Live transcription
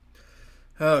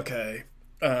Okay.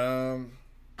 Um,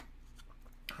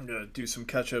 I'm gonna do some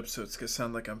catch up so it's gonna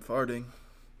sound like I'm farting.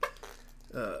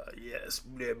 Yes,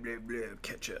 blah blah blah.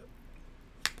 Catch up.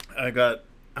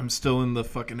 I'm still in the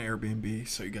fucking Airbnb,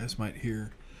 so you guys might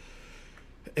hear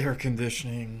air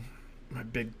conditioning, my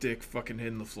big dick fucking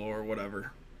hitting the floor,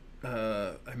 whatever.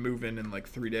 I move in like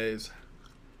 3 days.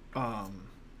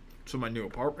 So my new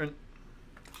apartment.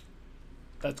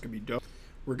 That's gonna be dope.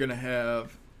 We're gonna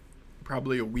have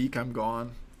probably a week I'm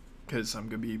gone because I'm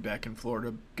gonna be back in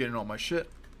Florida getting all my shit.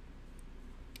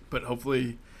 But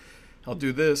hopefully, I'll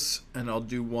do this and I'll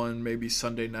do one maybe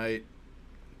Sunday night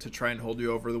to try and hold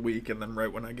you over the week, and then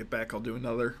right when I get back, I'll do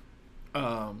another.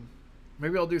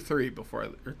 Maybe I'll do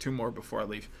two more before I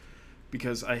leave,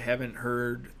 because I haven't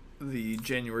heard the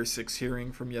January 6th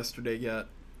hearing from yesterday yet.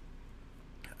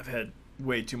 I've had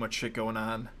way too much shit going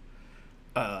on.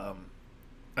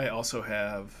 I also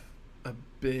have a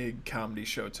big comedy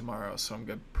show tomorrow, so I'm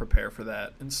going to prepare for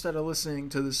that instead of listening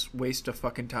to this waste of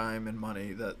fucking time and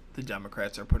money that the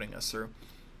Democrats are putting us through.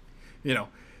 You know,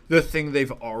 the thing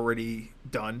they've already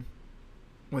done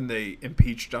when they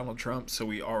impeached Donald Trump, so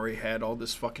we already had all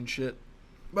this fucking shit.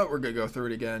 But we're going to go through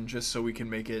it again just so we can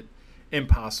make it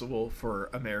impossible for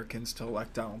Americans to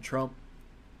elect Donald Trump.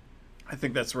 I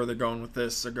think that's where they're going with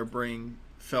this. They're going to bring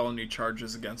felony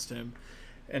charges against him.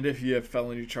 And if you have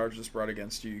felony charges brought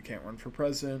against you, you can't run for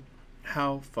president.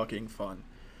 How fucking fun.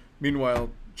 Meanwhile,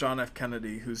 John F.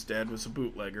 Kennedy, whose dad was a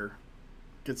bootlegger,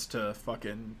 gets to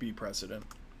fucking be president.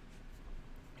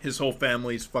 His whole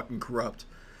family's fucking corrupt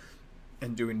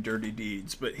and doing dirty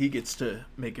deeds, but he gets to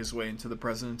make his way into the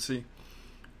presidency.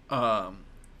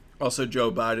 Also,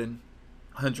 Joe Biden,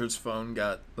 Hunter's phone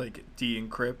got like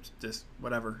de-encrypt, just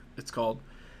whatever it's called.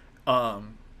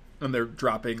 And they're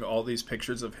dropping all these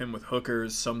pictures of him with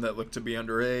hookers, some that look to be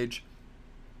underage,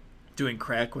 doing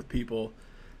crack with people.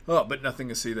 Oh, but nothing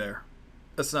to see there.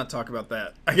 Let's not talk about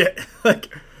that.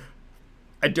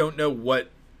 I don't know what.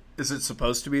 Is it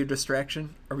supposed to be a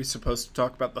distraction? Are we supposed to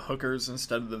talk about the hookers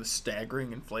instead of the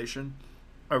staggering inflation?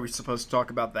 Are we supposed to talk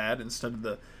about that instead of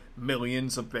the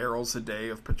millions of barrels a day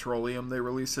of petroleum they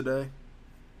release a day?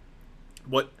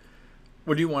 What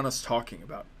do you want us talking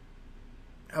about?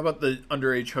 How about the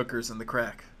underage hookers and the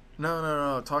crack?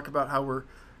 No. Talk about how we're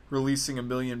releasing 1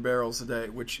 million barrels a day,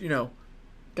 which,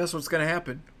 guess what's going to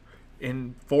happen?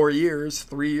 In 3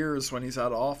 years when he's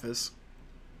out of office,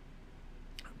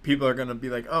 people are going to be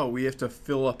like, oh, we have to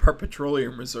fill up our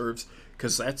petroleum reserves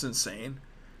because that's insane.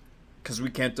 Because we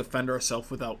can't defend ourselves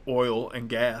without oil and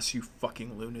gas, you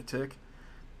fucking lunatic.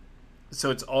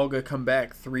 So it's all going to come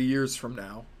back 3 years from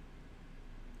now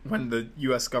when the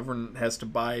U.S. government has to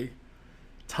buy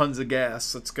tons of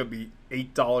gas. That's going to be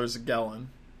 $8 a gallon.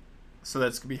 So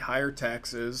that's going to be higher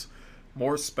taxes,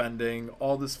 more spending,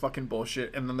 all this fucking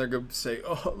bullshit. And then they're going to say,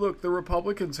 oh, look, the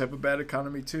Republicans have a bad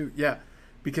economy too. Yeah,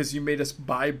 because you made us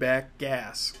buy back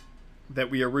gas that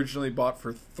we originally bought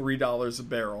for $3 a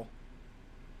barrel.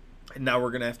 And now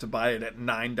we're going to have to buy it at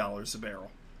 $9 a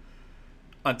barrel.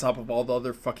 On top of all the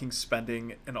other fucking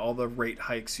spending and all the rate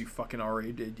hikes you fucking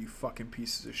already did, you fucking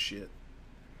pieces of shit.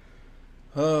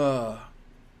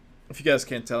 If you guys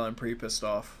can't tell, I'm pretty pissed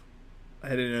off. I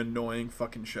had an annoying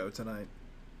fucking show tonight.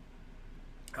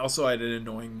 Also, I had an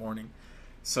annoying morning.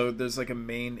 So there's like a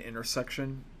main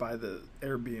intersection by the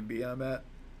Airbnb I'm at,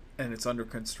 and it's under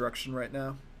construction right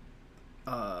now.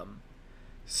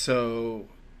 So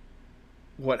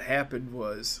what happened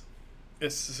was,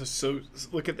 so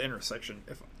look at the intersection.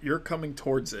 If you're coming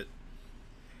towards it,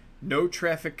 no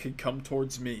traffic can come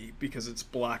towards me because it's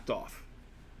blocked off.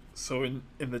 So in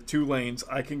the 2 lanes,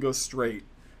 I can go straight,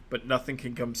 but nothing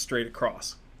can come straight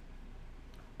across.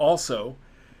 Also,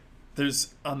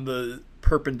 there's on the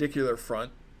perpendicular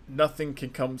front, nothing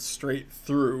can come straight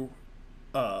through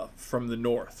from the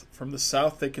north. From the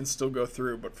south, they can still go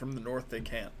through, but from the north, they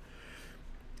can't.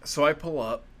 So I pull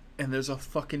up, and there's a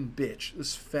fucking bitch,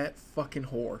 this fat fucking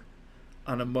whore,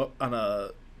 on a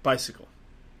bicycle.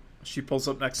 She pulls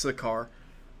up next to the car,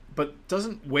 but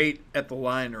doesn't wait at the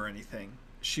line or anything.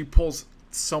 She pulls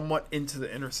somewhat into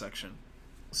the intersection.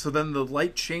 So then the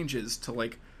light changes to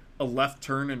like a left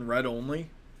turn and red only.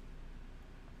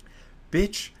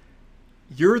 Bitch,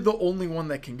 you're the only one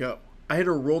that can go. I had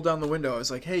her roll down the window. I was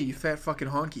like, hey, you fat fucking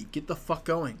honky, get the fuck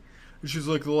going. And she's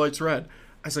like, the light's red.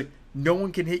 I was like, no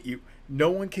one can hit you. No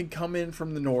one can come in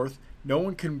from the north. No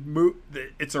one can move.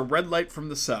 It's a red light from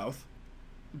the south.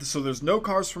 So there's no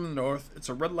cars from the north. It's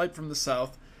a red light from the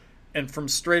south. And from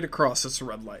straight across, it's a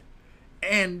red light.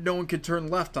 And no one can turn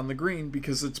left on the green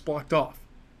because it's blocked off.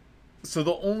 So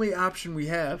the only option we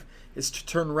have is to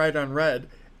turn right on red,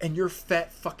 and your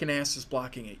fat fucking ass is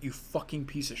blocking it, you fucking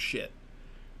piece of shit.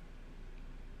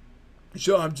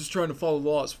 So I'm just trying to follow the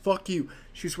laws. Fuck you.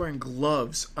 She's wearing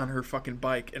gloves on her fucking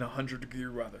bike in 100-degree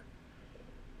weather.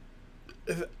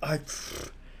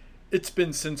 It's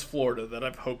been since Florida that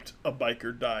I've hoped a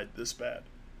biker died this bad.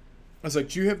 I was like,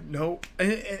 do you have no... And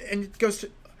it goes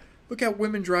to... Look at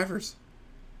women drivers.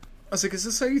 I was like, is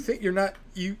this how you think? You're not...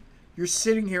 You're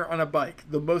sitting here on a bike,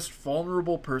 the most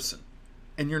vulnerable person,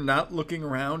 and you're not looking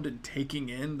around and taking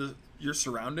in your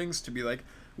surroundings to be like,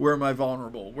 where am I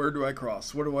vulnerable? Where do I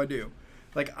cross? What do I do?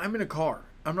 Like, I'm in a car.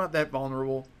 I'm not that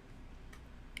vulnerable.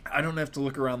 I don't have to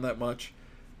look around that much.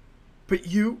 But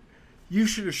you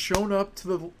should have shown up to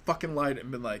the fucking light and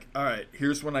been like, all right,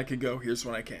 here's when I can go, here's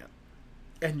when I can't.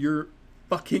 And you're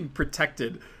fucking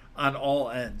protected on all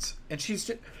ends. And she's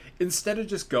just, instead of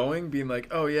just going, being like,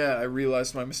 oh yeah, I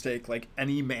realized my mistake, like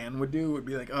any man would do, would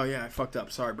be like, oh yeah, I fucked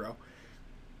up, sorry bro.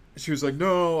 She was like,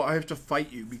 no, I have to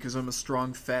fight you because I'm a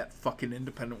strong, fat, fucking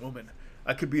independent woman.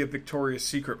 I could be a Victoria's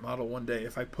Secret model one day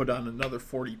if I put on another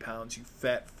 40 pounds, you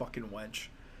fat fucking wench.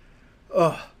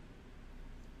 Ugh.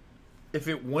 If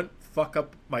it wouldn't fuck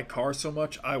up my car so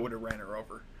much, I would have ran her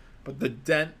over. But the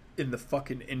dent in the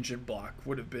fucking engine block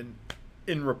would have been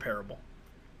irreparable.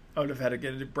 I would have had to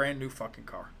get a brand new fucking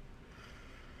car.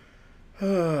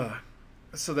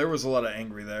 So there was a lot of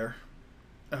angry there.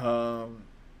 Paying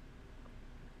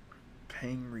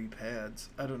repads.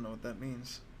 I don't know what that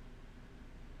means.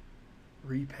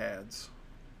 Repads.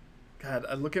 God,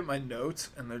 I look at my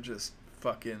notes and they're just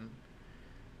fucking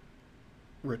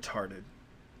retarded.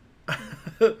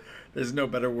 There's no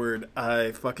better word.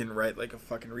 I fucking write like a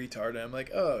fucking retard. And I'm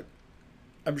like, oh,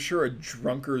 I'm sure a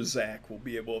drunker Zach will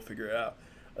be able to figure it out.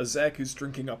 A Zach who's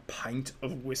drinking a pint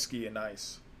of whiskey and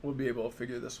ice will be able to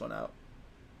figure this one out.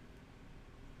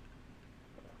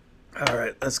 All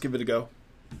right, let's give it a go.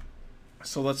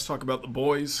 So let's talk about The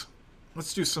Boys.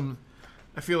 Let's do some...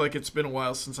 I feel like it's been a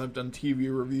while since I've done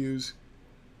TV reviews.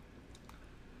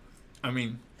 I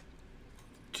mean,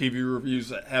 TV reviews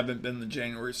that haven't been the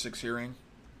January 6th hearing.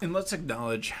 And let's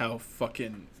acknowledge how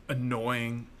fucking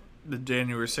annoying the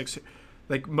January 6th...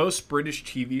 Like, most British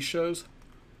TV shows,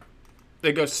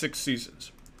 they go 6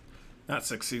 seasons. Not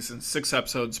 6 seasons, 6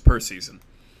 episodes per season.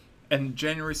 And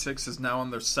January 6th is now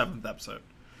on their 7th episode.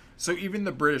 So even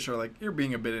the British are like, you're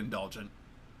being a bit indulgent.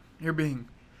 You're being...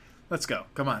 Let's go.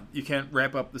 Come on. You can't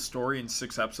wrap up the story in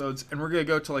 6 episodes. And we're going to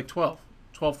go to like 12,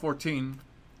 14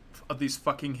 of these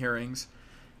fucking hearings.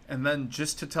 And then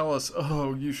just to tell us,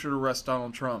 oh, you should arrest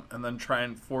Donald Trump. And then try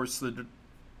and force the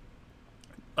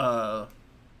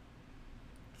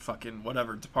fucking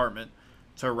whatever department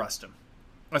to arrest him.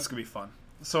 That's going to be fun.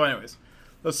 So anyways,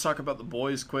 let's talk about The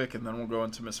Boys quick. And then we'll go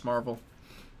into Miss Marvel.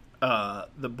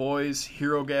 The Boys,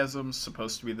 Herogasm's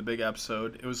supposed to be the big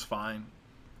episode. It was fine.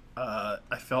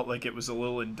 I felt like it was a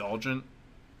little indulgent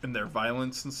in their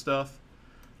violence and stuff.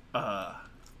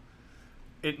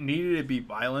 It needed to be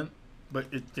violent, but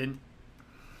it didn't...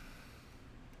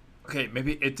 Okay,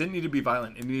 maybe it didn't need to be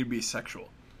violent. It needed to be sexual.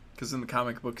 Because in the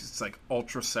comic book, it's like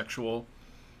ultra sexual.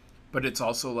 But it's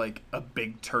also like a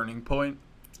big turning point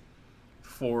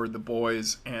for the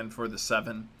Boys and for the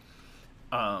Seven.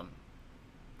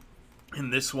 In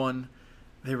this one,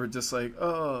 they were just like,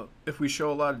 oh, if we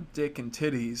show a lot of dick and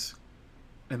titties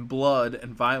and blood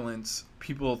and violence,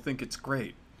 people will think it's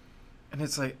great. And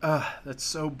it's like, that's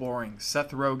so boring.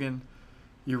 Seth Rogen,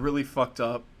 you really fucked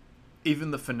up.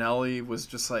 Even the finale was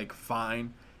just like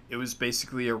fine. It was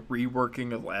basically a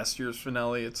reworking of last year's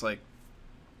finale. It's like,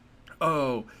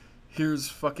 oh, here's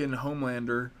fucking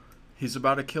Homelander. He's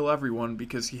about to kill everyone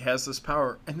because he has this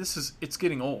power. And it's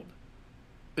getting old.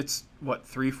 It's,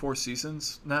 3-4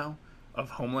 seasons now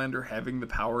of Homelander having the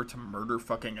power to murder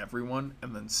fucking everyone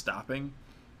and then stopping.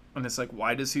 And it's like,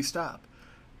 why does he stop?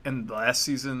 And last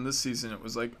season, this season, it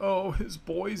was like, oh, his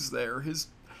boy's there. His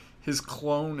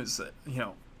clone is,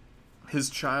 his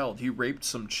child. He raped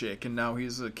some chick and now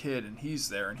he's a kid and he's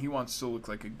there and he wants to look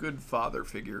like a good father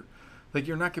figure. Like,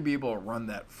 you're not going to be able to run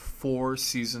that 4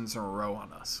 seasons in a row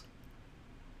on us.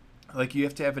 Like, you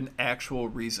have to have an actual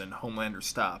reason Homelander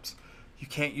stops. You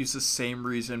can't use the same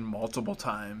reason multiple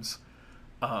times.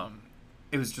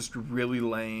 It was just really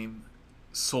lame.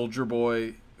 Soldier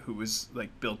Boy, who was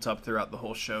like built up throughout the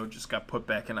whole show, just got put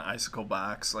back in an icicle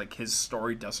box. Like, his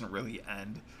story doesn't really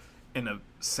end in a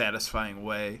satisfying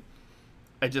way.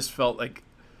 I just felt like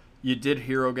you did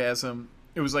Herogasm.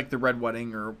 It was like the Red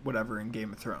Wedding or whatever in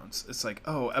Game of Thrones. It's like,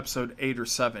 oh, episode 8 or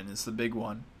 7 is the big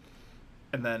one.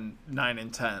 And then 9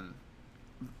 and 10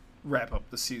 wrap up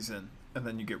the season. And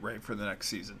then you get ready for the next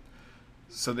season.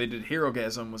 So they did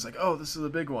Herogasm, was like, oh, this is the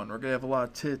big one. We're going to have a lot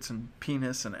of tits and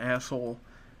penis and asshole.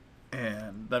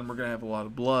 And then we're going to have a lot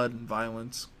of blood and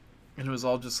violence. And it was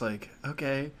all just like,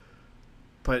 okay,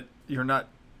 but you're not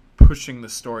pushing the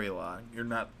storyline. You're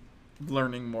not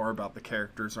learning more about the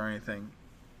characters or anything.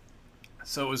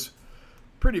 So it was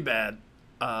pretty bad.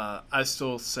 I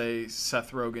still say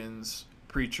Seth Rogen's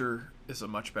Preacher is a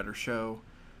much better show.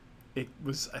 It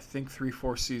was, I think,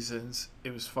 3-4 seasons.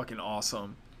 It was fucking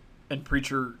awesome. And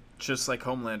Preacher, just like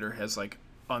Homelander, has like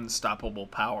unstoppable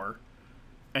power.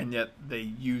 And yet they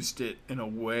used it in a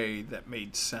way that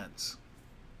made sense.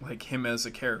 Like, him as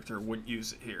a character wouldn't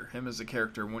use it here. Him as a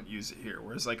character wouldn't use it here.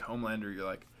 Whereas like Homelander, you're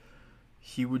like,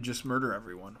 he would just murder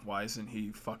everyone. Why isn't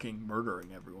he fucking murdering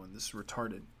everyone? This is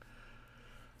retarded.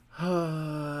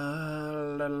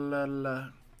 La, la, la.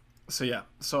 So yeah,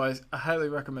 so I highly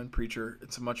recommend Preacher.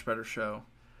 It's a much better show.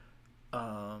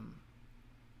 The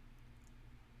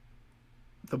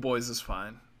Boys is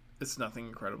fine. It's nothing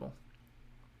incredible.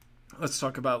 Let's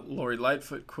talk about Lori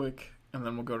Lightfoot quick, and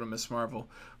then we'll go to Miss Marvel.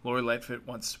 Lori Lightfoot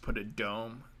wants to put a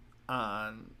dome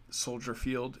on Soldier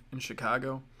Field in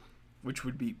Chicago, which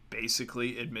would be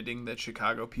basically admitting that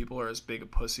Chicago people are as big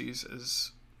of pussies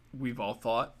as we've all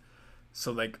thought.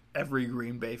 So, like, every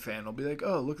Green Bay fan will be like,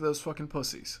 oh, look at those fucking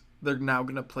pussies. They're now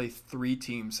going to play 3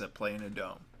 teams that play in a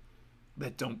dome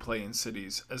that don't play in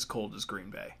cities as cold as Green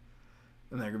Bay.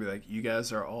 And they're going to be like, you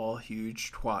guys are all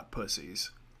huge twat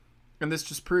pussies. And this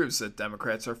just proves that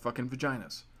Democrats are fucking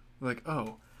vaginas. They're like,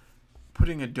 oh,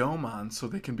 putting a dome on so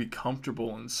they can be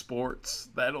comfortable in sports,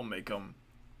 that'll make them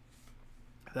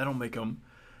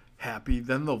happy.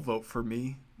 Then they'll vote for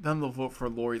me. Then they'll vote for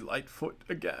Lori Lightfoot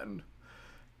again.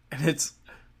 And it's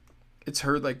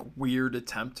her like weird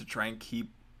attempt to try and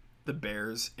keep the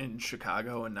Bears in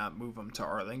Chicago and not move them to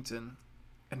Arlington.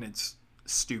 And it's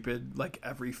stupid, like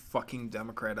every fucking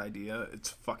Democrat idea. It's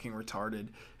fucking retarded.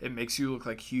 It makes you look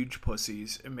like huge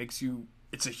pussies.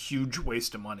 It's a huge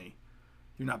waste of money.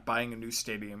 You're not buying a new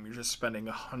stadium. You're just spending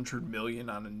 $100 million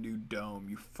on a new dome.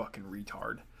 You fucking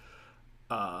retard.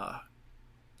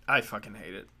 I fucking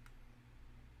hate it.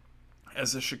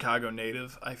 As a Chicago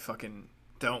native, I fucking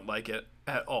don't like it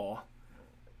at all.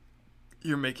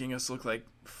 You're making us look like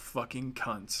fucking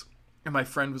cunts. And my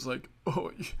friend was like, oh,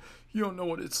 you don't know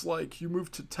what it's like. You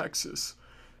moved to Texas.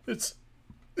 It's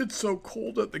so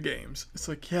cold at the games. It's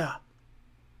like, yeah.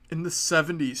 In the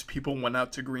 70s, people went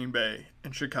out to Green Bay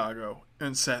and Chicago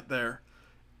and sat there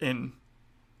in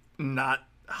not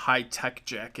high-tech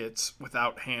jackets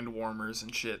without hand warmers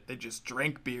and shit. They just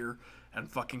drank beer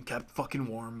and fucking kept fucking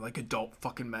warm like adult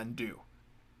fucking men do.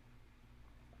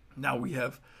 Now we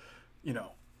have,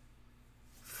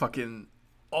 fucking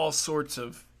all sorts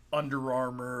of Under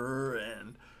Armour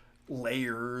and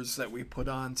layers that we put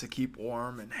on to keep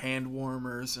warm and hand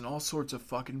warmers and all sorts of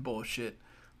fucking bullshit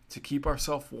to keep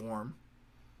ourselves warm.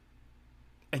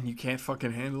 And you can't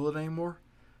fucking handle it anymore?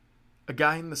 A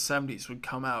guy in the 70s would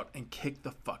come out and kick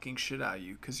the fucking shit out of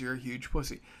you because you're a huge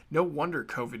pussy. No wonder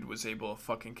COVID was able to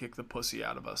fucking kick the pussy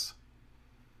out of us.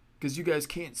 Because you guys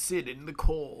can't sit in the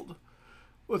cold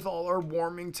with all our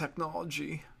warming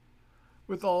technology.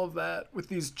 With all of that. With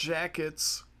these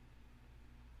jackets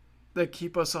that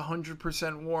keep us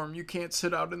 100% warm. You can't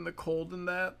sit out in the cold in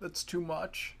that. That's too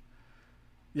much.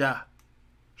 Yeah.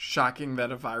 Shocking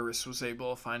that a virus was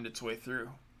able to find its way through.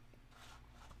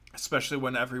 Especially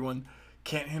when everyone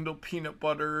can't handle peanut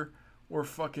butter or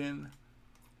fucking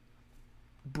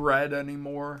bread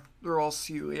anymore. They're all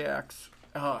celiacs.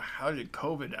 Oh, how did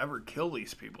COVID ever kill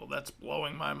these people? That's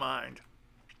blowing my mind.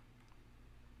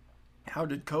 How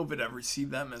did COVID ever see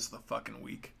them as the fucking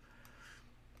weak?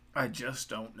 I just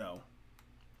don't know.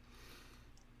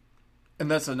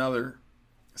 And that's another.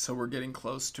 So we're getting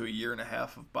close to a year and a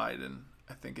half of Biden.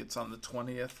 I think it's on the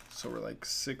 20th. So we're like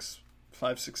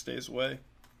 5-6 days away.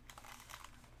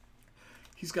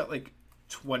 He's got like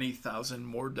 20,000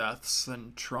 more deaths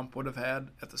than Trump would have had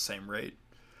at the same rate.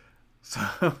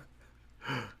 So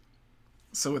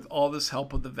with all this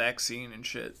help with the vaccine and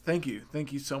shit, thank you.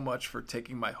 Thank you so much for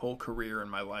taking my whole career and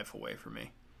my life away from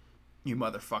me. You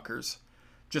motherfuckers.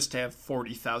 Just to have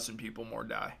 40,000 people more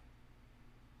die.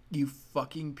 You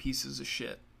fucking pieces of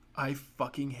shit. I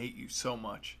fucking hate you so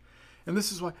much. And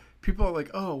this is why people are like,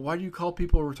 oh, why do you call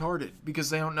people retarded? Because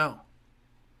they don't know.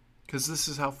 Because this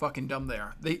is how fucking dumb they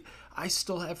are. I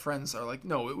still have friends that are like,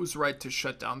 no, it was right to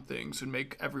shut down things and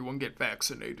make everyone get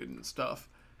vaccinated and stuff.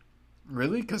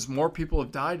 Really? Because more people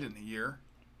have died in a year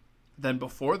than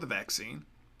before the vaccine.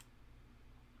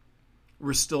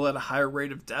 We're still at a higher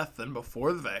rate of death than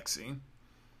before the vaccine.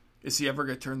 Is he ever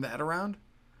going to turn that around?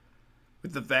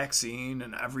 With the vaccine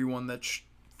and everyone that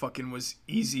fucking was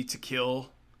easy to kill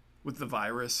with the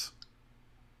virus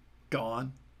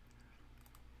gone.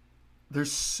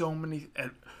 There's so many,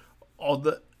 all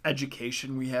the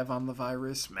education we have on the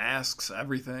virus, masks,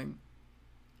 everything.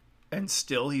 And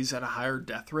still he's at a higher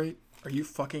death rate? Are you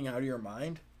fucking out of your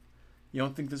mind? You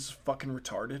don't think this is fucking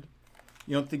retarded?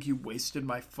 You don't think you wasted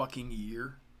my fucking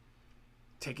year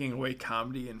taking away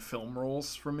comedy and film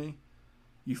roles from me?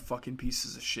 You fucking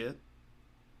pieces of shit.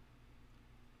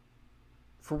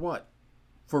 For what?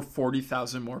 For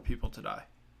 40,000 more people to die.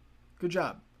 Good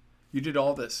job. You did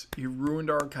all this. You ruined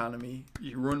our economy.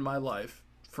 You ruined my life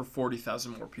for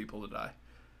 40,000 more people to die.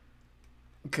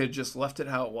 You could have just left it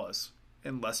how it was,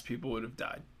 and less people would have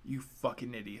died. You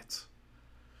fucking idiots.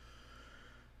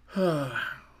 So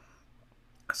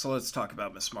let's talk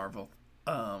about Miss Marvel.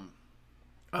 I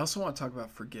also want to talk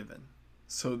about Forgiven.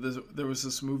 So there was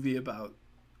this movie about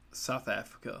South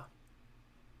Africa,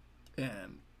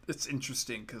 and it's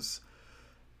interesting because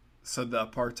so the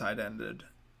apartheid ended,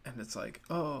 and it's like,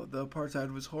 oh, the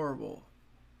apartheid was horrible.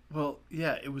 Well,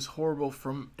 yeah, it was horrible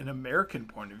from an American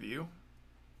point of view,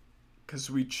 because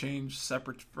we changed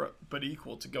separate but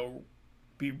equal to go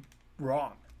be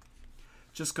wrong.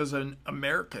 Just because in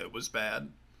America it was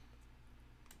bad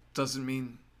doesn't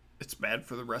mean it's bad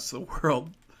for the rest of the world.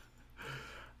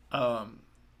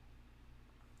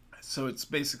 So it's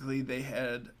basically they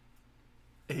had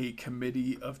a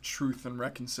committee of truth and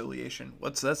reconciliation.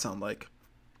 What's that sound like?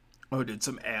 Oh, did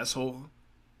some asshole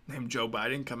named Joe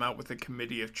Biden come out with a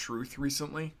committee of truth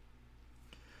recently?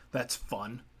 That's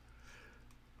fun.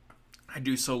 I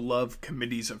do so love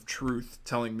committees of truth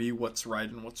telling me what's right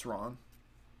and what's wrong.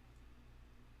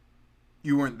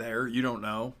 You weren't there. You don't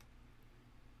know.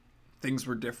 Things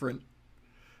were different.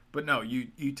 But no,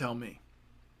 you tell me.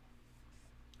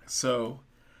 So,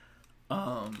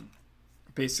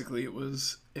 basically it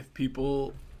was if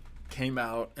people came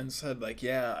out and said like,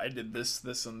 yeah, I did this,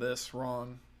 this, and this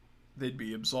wrong, they'd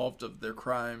be absolved of their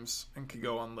crimes and could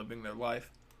go on living their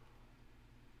life.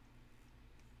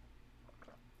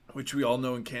 Which we all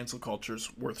know in cancel culture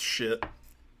is worth shit.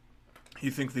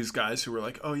 You think these guys who were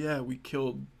like, oh yeah, we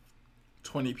killed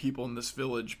 20 people in this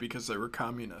village because they were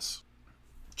communists.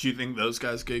 Do you think those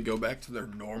guys could go back to their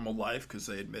normal life because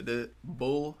they admit it?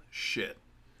 Bullshit.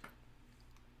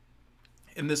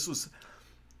 And this was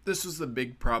the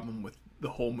big problem with the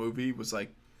whole movie was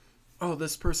like, oh,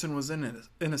 this person was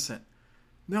innocent.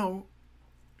 No,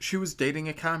 she was dating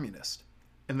a communist.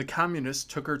 And the communist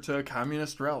took her to a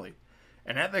communist rally.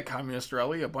 And at that communist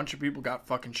rally, a bunch of people got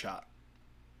fucking shot.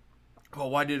 Well,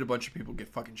 why did a bunch of people get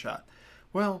fucking shot?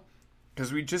 Well,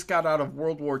 because we just got out of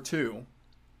World War II,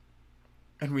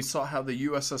 and we saw how the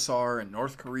USSR and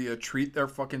North Korea treat their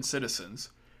fucking citizens,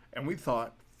 and we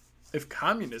thought, if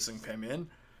communism came in,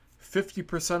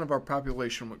 50% of our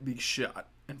population would be shot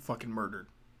and fucking murdered.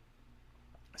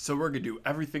 So we're going to do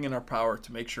everything in our power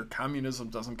to make sure communism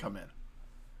doesn't come in.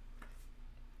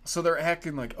 So they're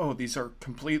acting like, oh, these are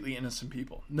completely innocent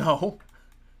people. No.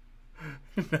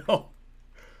 No.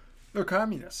 They're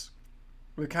communists.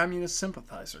 They're communist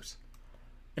sympathizers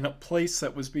in a place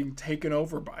that was being taken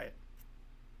over by it.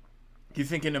 Do you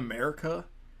think in America,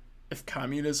 if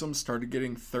communism started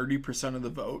getting 30% of the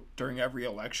vote during every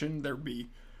election, there'd be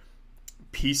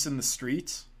peace in the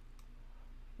streets?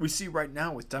 We see right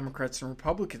now with Democrats and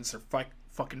Republicans, they're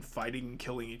fucking fighting and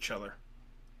killing each other.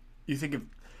 You think if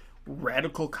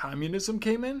radical communism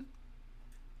came in,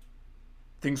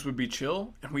 things would be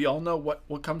chill? And we all know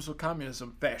what comes with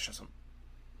communism: fascism.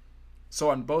 So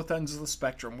on both ends of the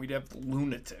spectrum, we'd have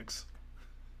lunatics.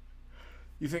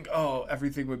 You think, oh,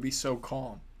 everything would be so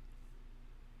calm.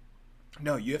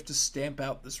 No, you have to stamp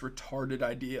out this retarded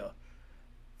idea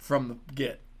from the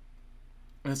get.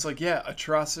 And it's like, yeah,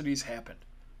 atrocities happened.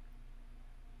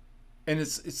 And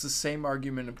it's the same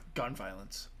argument of gun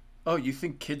violence. Oh, you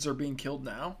think kids are being killed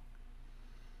now?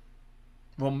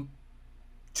 Well,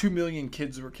 2 million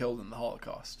kids were killed in the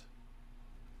Holocaust.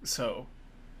 So,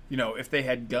 if they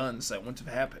had guns, that wouldn't have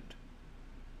happened.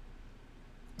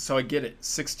 So I get it.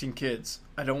 16 kids.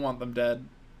 I don't want them dead.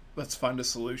 Let's find a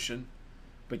solution.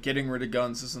 But getting rid of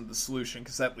guns isn't the solution,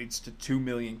 because that leads to 2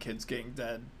 million kids getting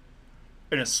dead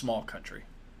in a small country.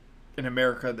 In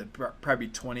America, there'd probably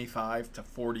be 25 to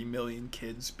 40 million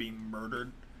kids being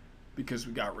murdered because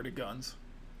we got rid of guns.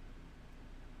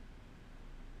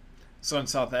 So in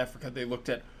South Africa, they looked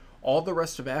at all the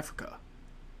rest of Africa,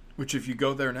 which if you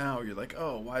go there now, you're like,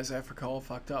 oh, why is Africa all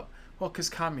fucked up? Well, because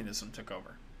communism took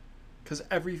over. Because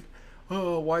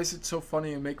why is it so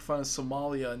funny to make fun of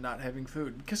Somalia and not having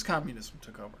food? Because communism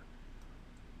took over.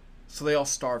 So they all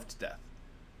starved to death.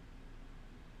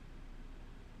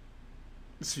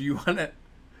 So you want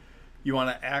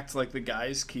to act like the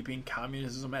guys keeping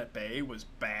communism at bay was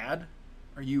bad?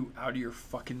 Are you out of your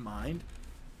fucking mind?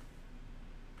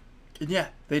 And yeah,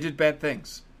 they did bad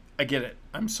things. I get it.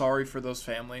 I'm sorry for those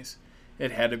families.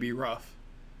 It had to be rough.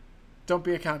 don't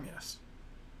be a communist.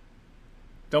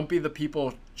 Don't be the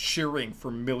people cheering for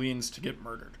millions to get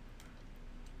murdered.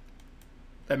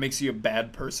 That makes you a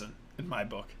bad person, in my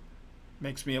book.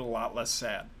 Makes me a lot less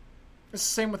sad. It's the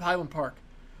same with Highland Park.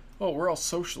 Oh, we're all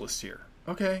socialists here.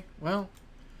 Okay, well,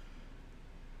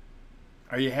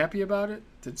 are you happy about it?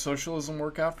 Did socialism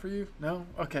work out for you? No?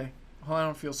 Okay. Well, I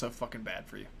don't feel so fucking bad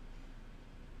for you.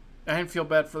 I didn't feel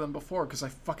bad for them before because I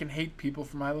fucking hate people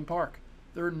from Highland Park.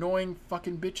 They're annoying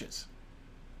fucking bitches.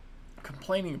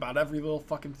 Complaining about every little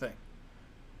fucking thing.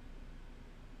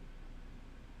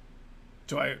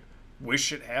 Do I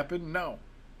wish it happened? No.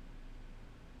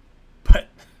 But,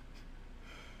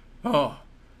 oh,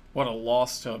 what a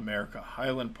loss to America.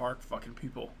 Highland Park fucking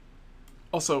people.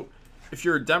 Also, if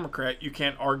you're a Democrat, you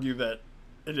can't argue that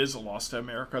it is a loss to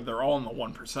America. They're all in the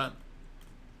 1%.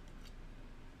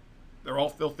 They're all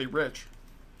filthy rich.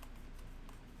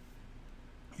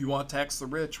 You want to tax the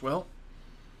rich? Well,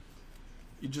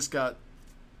 you just got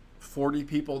 40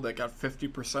 people that got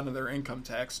 50% of their income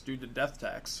tax due to death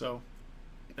tax. So,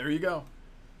 there you go.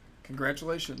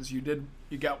 Congratulations. You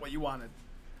got what you wanted.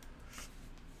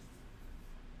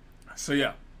 So,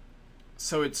 yeah.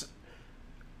 So, it's,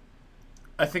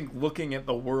 I think, looking at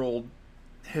the world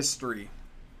history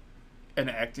and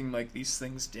acting like these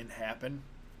things didn't happen.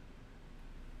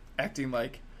 Acting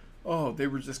like, oh, they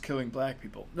were just killing black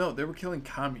people. No, they were killing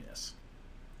communists.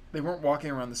 They weren't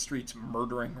walking around the streets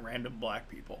murdering random black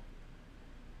people.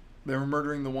 They were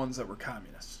murdering the ones that were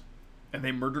communists. And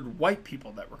they murdered white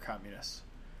people that were communists,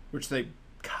 which they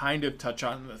kind of touch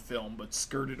on in the film, but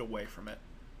skirted away from it.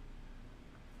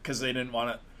 Because they didn't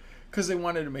want to, because they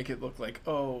wanted to make it look like,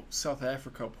 oh, South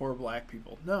Africa, poor black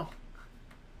people. No.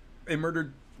 They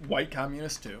murdered white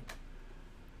communists too.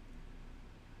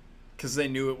 Because they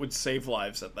knew it would save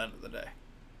lives at the end of the day.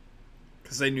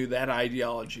 Because they knew that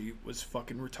ideology was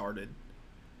fucking retarded.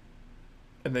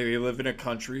 And they live in a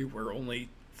country where only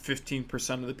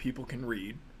 15% of the people can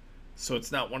read. So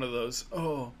it's not one of those,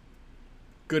 oh,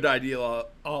 good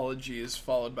ideology is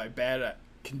followed by bad,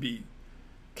 can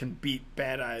beat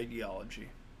bad ideology.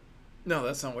 No,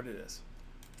 that's not what it is.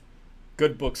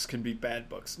 Good books can beat bad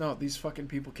books. No, these fucking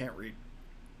people can't read.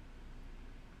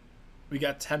 We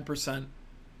got 10%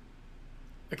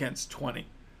 against 20.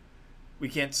 We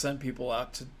can't send people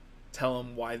out to tell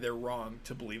them why they're wrong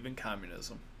to believe in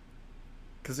communism.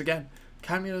 Because again,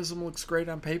 communism looks great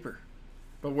on paper.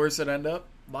 But where's it end up?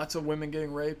 Lots of women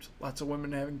getting raped. Lots of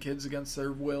women having kids against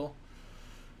their will.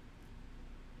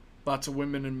 Lots of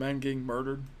women and men getting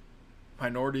murdered.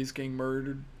 Minorities getting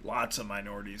murdered. Lots of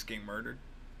minorities getting murdered.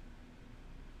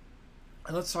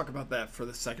 And let's talk about that for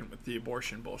the second with the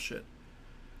abortion bullshit.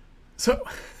 So,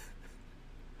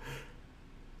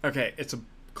 okay, it's a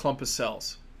clump of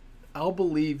cells. I'll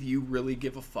believe you really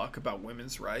give a fuck about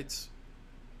women's rights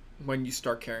when you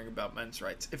start caring about men's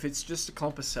rights. If it's just a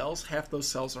clump of cells, half those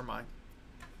cells are mine.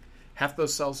 Half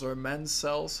those cells are men's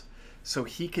cells, so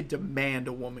he could demand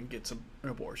a woman gets an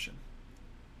abortion.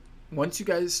 Once you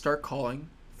guys start calling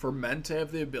for men to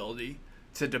have the ability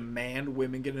to demand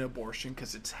women get an abortion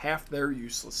because it's half their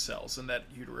useless cells in that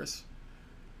uterus,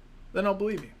 then I'll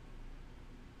believe you.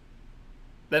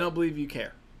 Then I'll believe you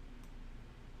care.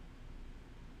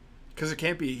 Because it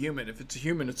can't be a human. If it's a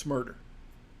human, it's murder.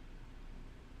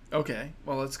 Okay,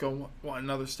 well, let's go one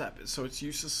another step. So it's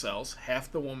useless cells,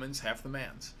 half the woman's, half the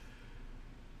man's.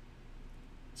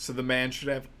 So the man should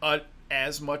have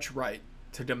as much right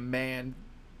to demand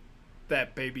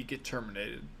that baby get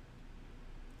terminated.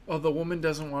 Oh, the woman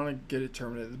doesn't want to get it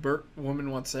terminated. The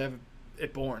woman wants to have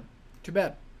it born. Too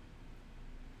bad.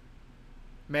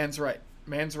 Man's right.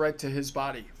 Man's right to his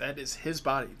body. That is his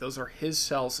body. Those are his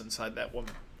cells inside that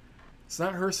woman. It's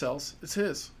not her cells. It's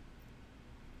his.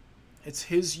 It's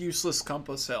his useless clump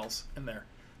of cells in there.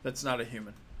 That's not a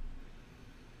human.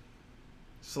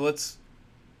 So let's...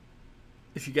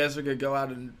 If you guys are going to go out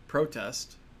and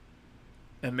protest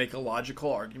and make a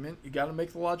logical argument, you got to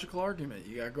make the logical argument.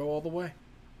 You got to go all the way.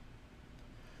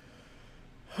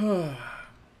 And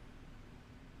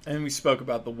we spoke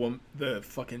about the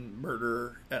fucking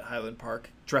murderer at Highland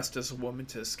Park dressed as a woman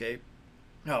to escape.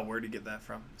 Oh, where'd he get that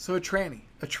from? So a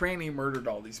tranny murdered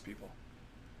all these people.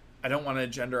 I don't want to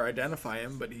gender identify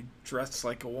him, but he dressed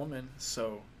like a woman,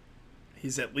 so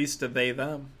he's at least a they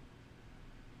them.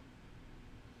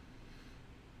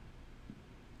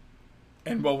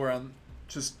 And while we're on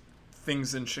just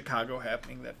things in Chicago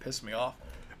happening that piss me off,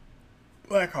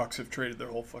 Blackhawks have traded their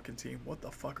whole fucking team. What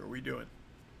the fuck are we doing?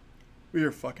 We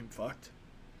are fucking fucked.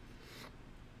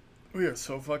 We are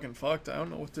so fucking fucked. I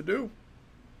don't know what to do.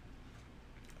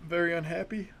 I'm very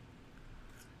unhappy.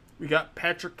 We got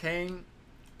Patrick Kane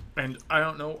And I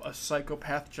don't know, a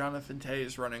psychopath Jonathan Tay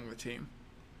is running the team.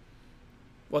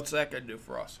 What's that going to do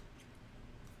for us?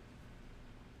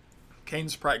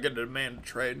 Kane's probably going to demand a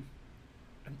trade.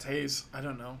 And Tay's, I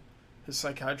don't know, his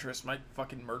psychiatrist might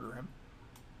fucking murder him.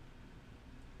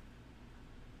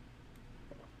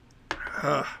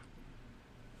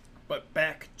 But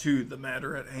back to the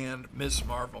matter at hand, Ms.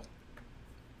 Marvel.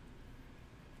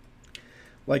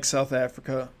 Like South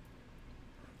Africa,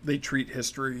 they treat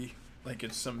history like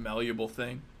it's some malleable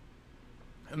thing.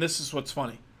 And this is what's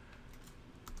funny.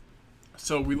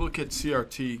 So we look at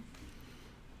CRT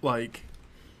like,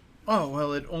 oh,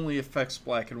 well, it only affects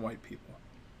black and white people.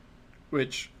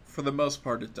 Which, for the most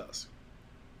part, it does.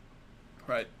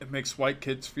 Right? It makes white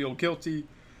kids feel guilty.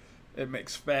 It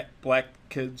makes fat black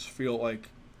kids feel like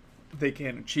they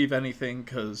can't achieve anything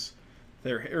because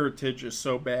their heritage is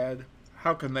so bad.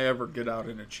 How can they ever get out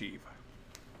and achieve?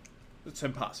 It's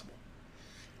impossible.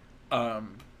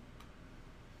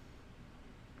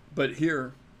 But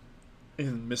here,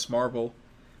 in Ms. Marvel,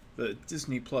 the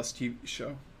Disney Plus TV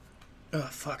show.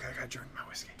 Fuck, I gotta drink my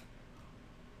whiskey.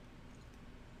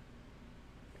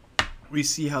 We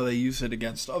see how they use it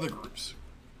against other groups.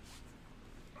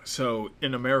 So,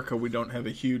 in America, we don't have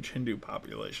a huge Hindu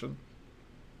population.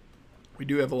 We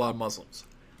do have a lot of Muslims.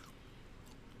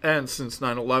 And since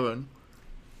 9/11,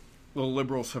 the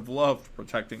liberals have loved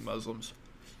protecting Muslims.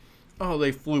 Oh,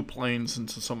 they flew planes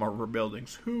into some of our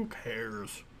buildings. Who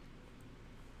cares?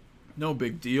 No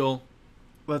big deal.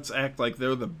 Let's act like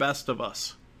they're the best of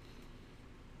us.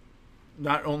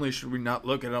 Not only should we not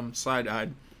look at them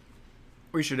side-eyed,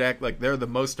 we should act like they're the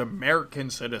most American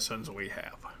citizens we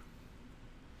have.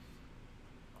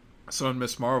 So in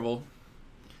Ms. Marvel,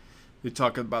 they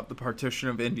talk about the partition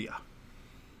of India.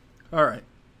 Alright.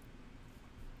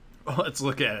 Well, let's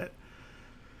look at it.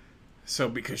 So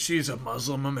because she's a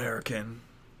Muslim American,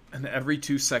 and every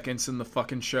 2 seconds in the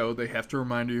fucking show, they have to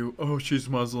remind you, oh, she's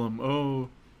Muslim. Oh,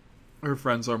 her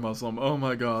friends are Muslim. Oh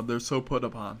my god, they're so put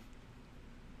upon.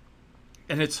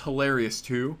 And it's hilarious,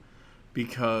 too,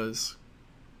 because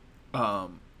I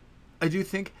do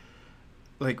think,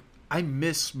 like, I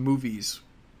miss movies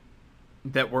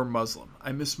that were Muslim.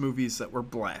 I miss movies that were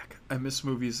black. I miss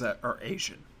movies that are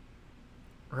Asian.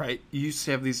 Right? You used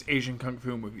to have these Asian Kung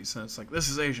Fu movies, and it's like, this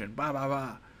is Asian, bah, bah,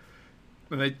 bah.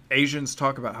 And Asians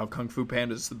talk about how Kung Fu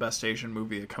Panda is the best Asian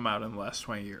movie to come out in the last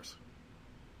 20 years.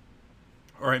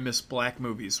 Or I miss black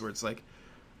movies where it's like,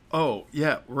 oh,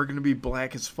 yeah, we're going to be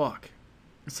black as fuck.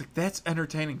 It's like, that's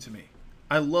entertaining to me.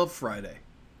 I love Friday.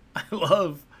 I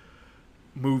love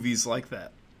movies like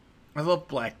that. I love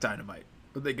Black Dynamite,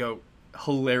 where they go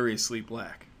hilariously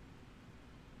black.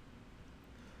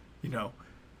 You know,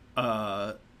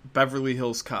 Beverly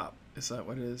Hills Cop. Is that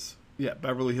what it is? Yeah,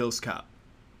 Beverly Hills Cop.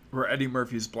 Where Eddie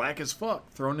Murphy's black as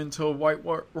fuck, thrown into a white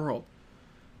world.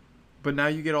 But now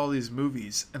you get all these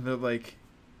movies, and they're like,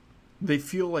 they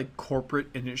feel like corporate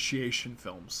initiation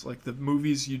films. Like the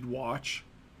movies you'd watch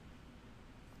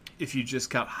if you just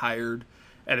got hired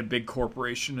at a big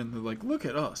corporation, and they're like, look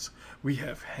at us. We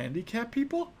have handicapped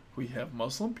people. We have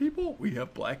Muslim people. We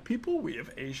have black people. We have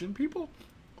Asian people.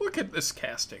 Look at this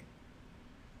casting.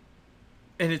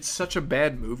 And it's such a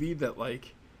bad movie that,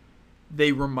 like,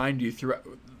 they remind you throughout.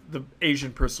 The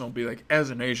Asian person will be like, as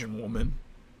an Asian woman,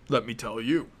 let me tell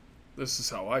you, this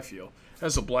is how I feel.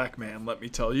 As a black man, let me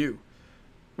tell you.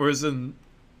 Whereas in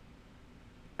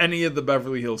any of the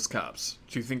Beverly Hills Cops,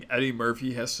 do you think Eddie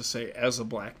Murphy has to say, as a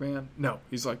black man? No.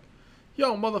 He's like,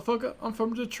 yo, motherfucker, I'm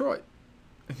from Detroit.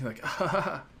 And you're like,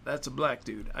 ah, that's a black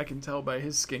dude. I can tell by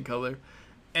his skin color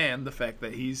and the fact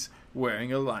that he's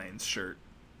wearing a Lions shirt.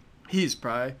 He's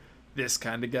probably this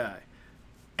kind of guy.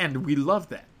 And we love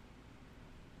that.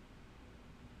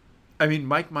 I mean,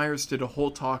 Mike Myers did a whole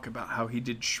talk about how he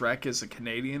did Shrek as a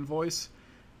Canadian voice,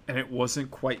 and it wasn't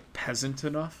quite peasant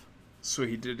enough. So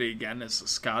he did it again as a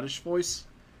Scottish voice,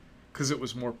 because it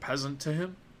was more peasant to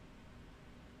him.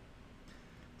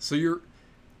 So you're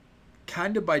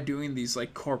kind of, by doing these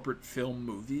like corporate film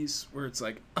movies, where it's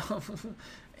like,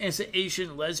 as an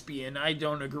Asian lesbian, I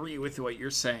don't agree with what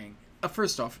you're saying.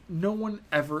 First off, no one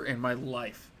ever in my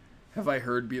life have I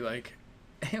heard be like,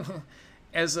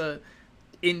 as a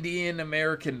Indian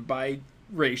American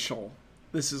biracial,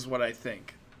 this is what I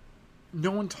think. No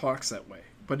one talks that way.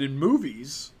 But in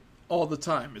movies, all the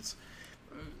time, it's,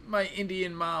 my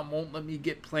Indian mom won't let me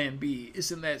get Plan B.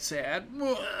 Isn't that sad?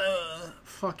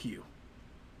 Fuck you.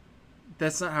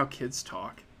 That's not how kids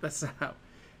talk. That's not how.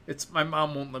 It's, my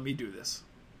mom won't let me do this.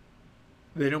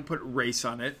 They don't put race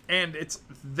on it, and it's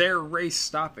their race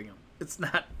stopping them. It's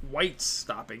not whites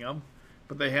stopping them,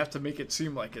 but they have to make it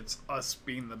seem like it's us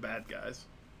being the bad guys.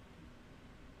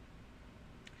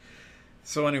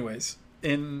 So, anyways,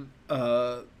 in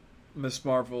Miss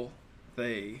Marvel,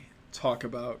 they talk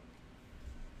about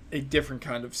a different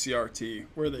kind of CRT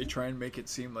where they try and make it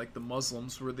seem like the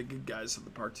Muslims were the good guys of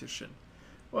the partition.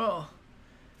 Well,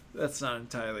 that's not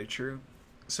entirely true.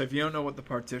 So if you don't know what the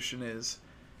partition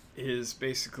is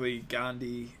basically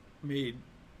Gandhi made.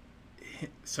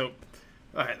 So,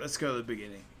 alright, let's go to the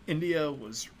beginning. India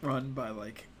was run by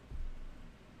like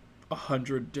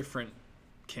 100 different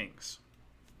kings.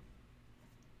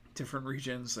 Different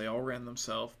regions, they all ran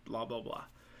themselves, blah, blah, blah.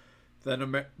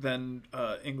 Then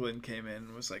England came in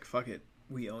and was like, fuck it,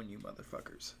 we own you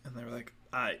motherfuckers. And they were like,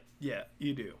 yeah,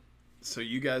 you do. So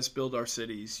you guys build our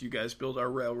cities, you guys build our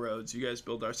railroads, you guys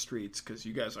build our streets, because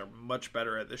you guys are much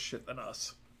better at this shit than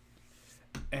us.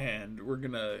 And we're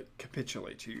going to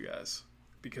capitulate to you guys,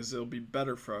 because it'll be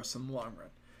better for us in the long run.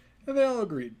 And they all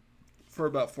agreed for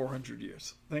about 400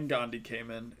 years. Then Gandhi came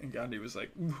in, and Gandhi was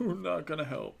like, we're not going to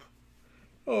help.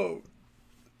 Oh,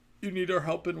 you need our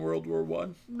help in World War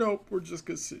One? Nope, we're just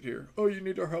going to sit here. Oh, you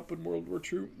need our help in World War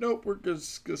Two? Nope, we're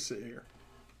just going to sit here.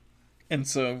 And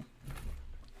so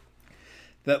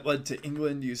that led to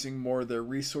England using more of their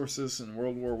resources in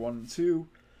World War One and Two,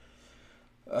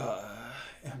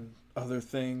 and other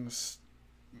things,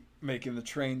 making the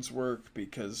trains work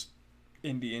because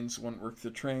Indians wouldn't work the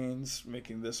trains,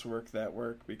 making this work, that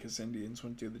work, because Indians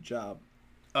wouldn't do the job.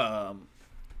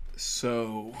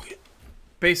 So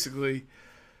basically,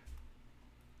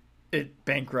 it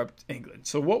bankrupted England.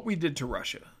 So what we did to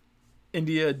Russia,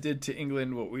 India did to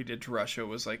England what we did to Russia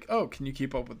was like, oh, can you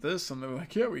keep up with this? And they were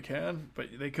like, yeah, we can, but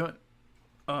they couldn't.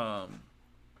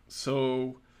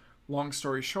 So long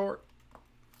story short,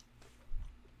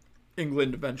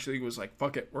 England eventually was like,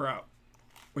 fuck it, we're out.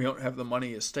 We don't have the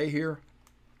money to stay here.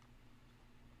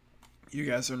 You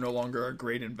guys are no longer a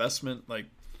great investment. Like,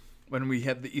 when we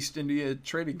had the East India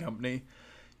Trading Company,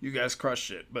 you guys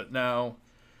crushed it. But now,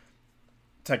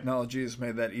 technology has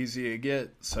made that easy to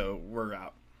get, so we're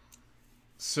out.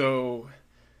 So,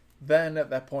 then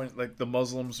at that point, like, the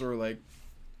Muslims were like,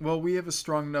 well, we have a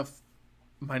strong enough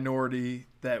minority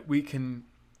that we can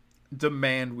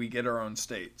demand we get our own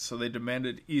state. So they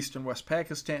demanded East and West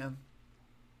Pakistan.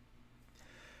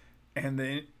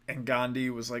 And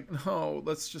Gandhi was like, no,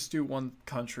 let's just do one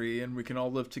country and we can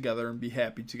all live together and be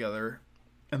happy together.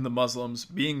 And the Muslims,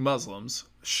 being Muslims,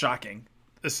 shocking.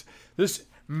 This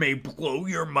may blow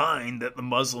your mind that the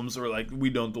Muslims are like, we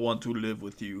don't want to live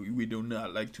with you. We do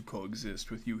not like to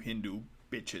coexist with you Hindu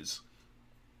bitches.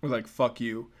 We're like, fuck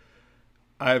you.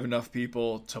 I have enough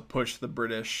people to push the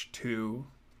British to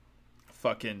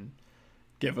fucking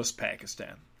give us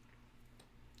Pakistan.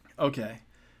 Okay.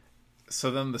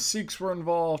 So then the Sikhs were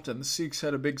involved, and the Sikhs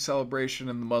had a big celebration,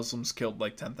 and the Muslims killed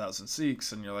like 10,000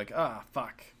 Sikhs, and you're like,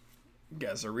 fuck. You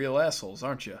guys are real assholes,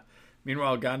 aren't you?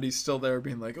 Meanwhile, Gandhi's still there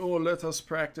being like, oh, let us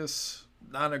practice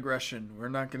non-aggression. We're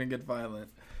not going to get violent.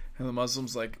 And the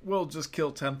Muslims like, we'll just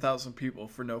kill 10,000 people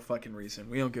for no fucking reason.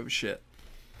 We don't give a shit.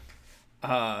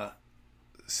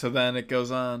 So then it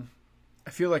goes on. I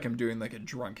feel like I'm doing like a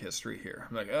drunk history here.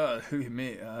 I'm like, who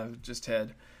me? I've just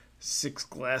had 6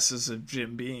 glasses of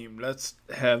Jim Beam. Let's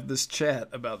have this chat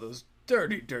about those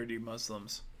dirty, dirty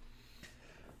Muslims.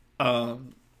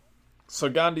 So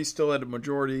Gandhi still had a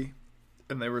majority,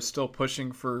 and they were still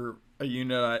pushing for a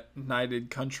united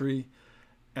country,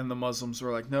 and the Muslims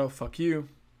were like, no, fuck you.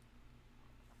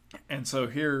 And so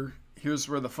here's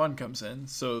where the fun comes in.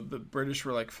 So the British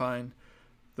were like, fine,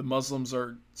 the Muslims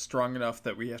are strong enough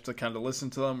that we have to kind of listen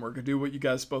to them. We're going to do what you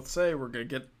guys both say. We're going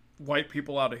to get white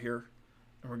people out of here.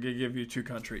 And we're going to give you 2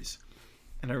 countries.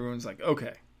 And everyone's like,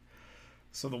 okay.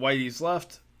 So the whiteys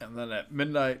left. And then at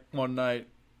midnight, one night,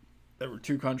 there were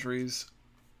 2 countries.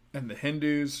 And the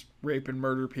Hindus rape and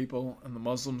murder people. And the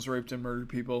Muslims raped and murdered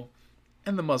people.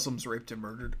 And the Muslims raped and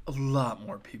murdered a lot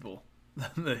more people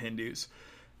than the Hindus.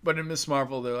 But in Miss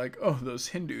Marvel, they're like, oh, those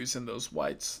Hindus and those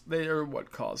whites, they are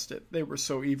what caused it. They were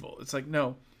so evil. It's like,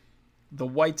 no, the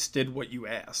whites did what you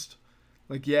asked.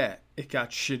 Like, yeah, it got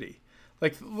shitty.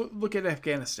 Like, look at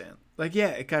Afghanistan. Like, yeah,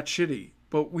 it got shitty,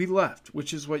 but we left,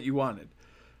 which is what you wanted.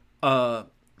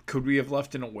 Could we have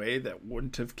left in a way that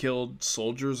wouldn't have killed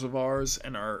soldiers of ours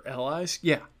and our allies?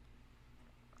 Yeah,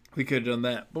 we could have done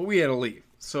that, but we had to leave.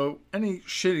 So any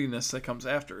shittiness that comes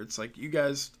after, it's like, you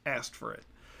guys asked for it.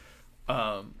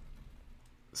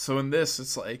 So in this,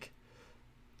 it's like,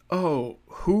 oh,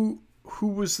 who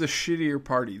was the shittier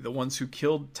party? The ones who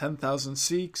killed 10,000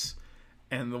 Sikhs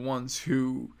and the ones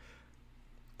who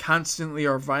constantly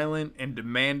are violent and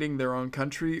demanding their own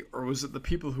country? Or was it the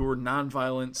people who were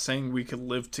nonviolent saying we could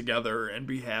live together and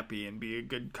be happy and be a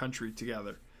good country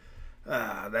together?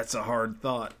 That's a hard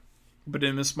thought. But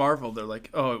in Miss Marvel, they're like,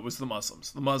 oh, it was the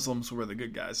Muslims. The Muslims were the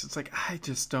good guys. It's like, I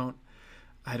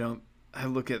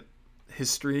look at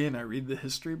history and I read the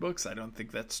history books. I don't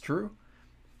think that's true.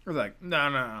 We're like,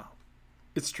 no.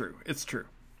 It's true. It's true.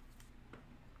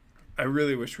 I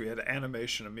really wish we had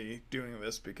animation of me doing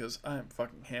this because I am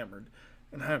fucking hammered.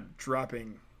 And I'm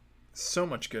dropping so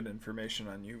much good information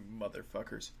on you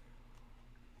motherfuckers.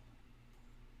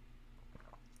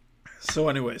 So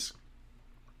anyways,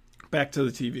 back to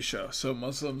the TV show. So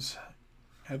Muslims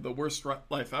have the worst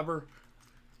life ever.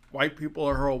 White people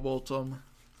are horrible to them.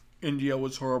 India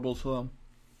was horrible to them.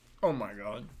 Oh my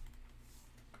god.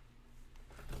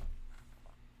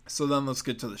 So then let's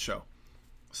get to the show.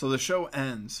 So the show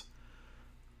ends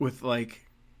with like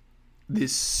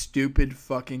this stupid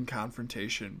fucking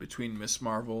confrontation between Miss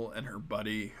Marvel and her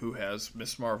buddy who has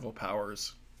Miss Marvel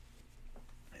powers.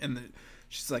 And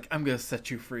she's like, I'm going to set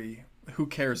you free. Who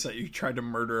cares that you tried to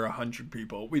murder 100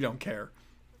 people? We don't care.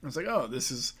 I was like, oh,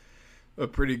 this is a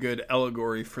pretty good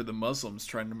allegory for the Muslims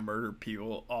trying to murder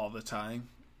people all the time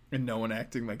and no one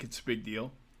acting like it's a big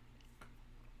deal.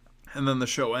 And then the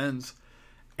show ends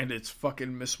and it's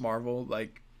fucking Miss Marvel,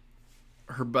 like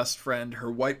her best friend,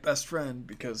 her white best friend,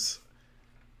 because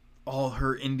all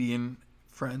her Indian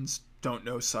friends don't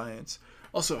know science.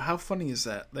 Also, how funny is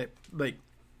that? Like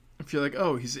if you're like,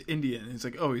 oh, he's Indian, he's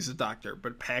like, oh, he's a doctor,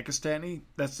 but Pakistani,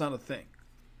 that's not a thing.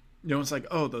 No one's like,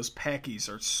 oh, those Pakis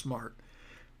are smart.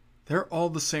 They're all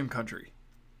the same country.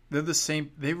 They're the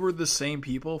same. They were the same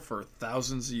people for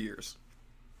thousands of years.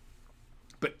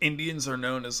 But Indians are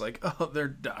known as like, oh, they're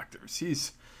doctors.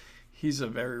 He's a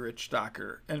very rich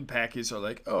doctor. And Pakis are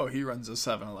like, oh, he runs a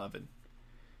 7-Eleven.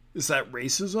 Is that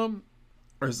racism?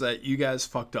 Or is that you guys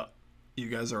fucked up? You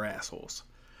guys are assholes.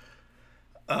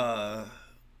 So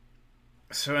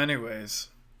anyways,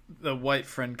 the white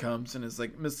friend comes and is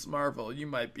like, Miss Marvel, you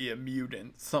might be a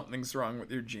mutant. Something's wrong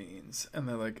with your genes. And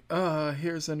they're like,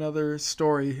 here's another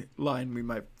storyline we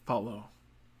might follow.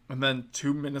 And then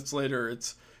 2 minutes later,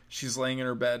 she's laying in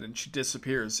her bed and she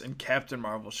disappears. And Captain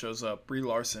Marvel shows up, Brie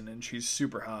Larson, and she's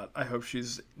super hot. I hope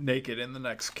she's naked in the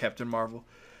next Captain Marvel.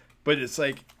 But it's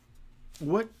like,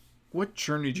 what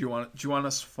journey do you want? Do you want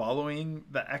us following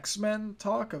the X-Men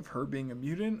talk of her being a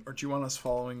mutant? Or do you want us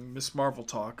following Miss Marvel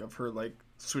talk of her, like,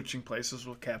 switching places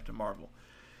with Captain Marvel?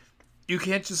 You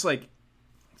can't just, like,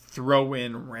 throw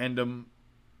in random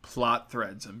plot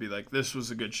threads and be like, this was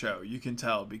a good show. You can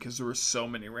tell because there were so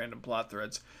many random plot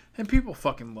threads. And people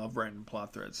fucking love random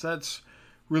plot threads. That's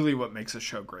really what makes a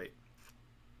show great.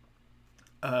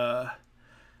 So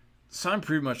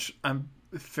I'm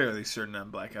fairly certain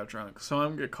I'm blackout drunk. So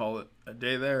I'm going to call it a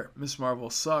day there. Miss Marvel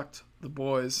sucked. The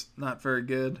Boys, not very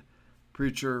good.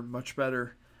 Preacher, much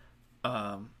better.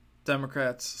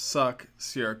 Democrats suck.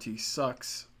 CRT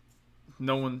sucks.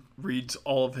 No one reads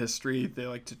all of history. They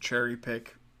like to cherry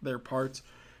pick their parts.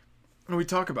 And we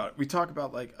talk about it. We talk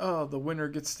about like, oh, the winner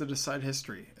gets to decide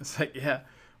history. It's like, yeah,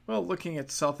 well, looking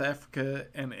at South Africa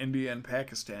and India and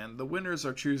Pakistan, the winners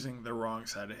are choosing the wrong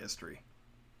side of history.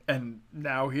 And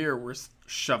now here we're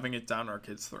shoving it down our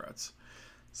kids' throats.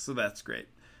 So that's great.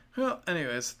 Well,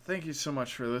 anyways, thank you so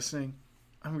much for listening.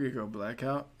 I'm going to go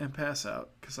blackout and pass out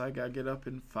because I got to get up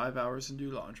in 5 hours and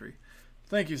do laundry.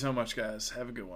 Thank you so much, guys. Have a good one.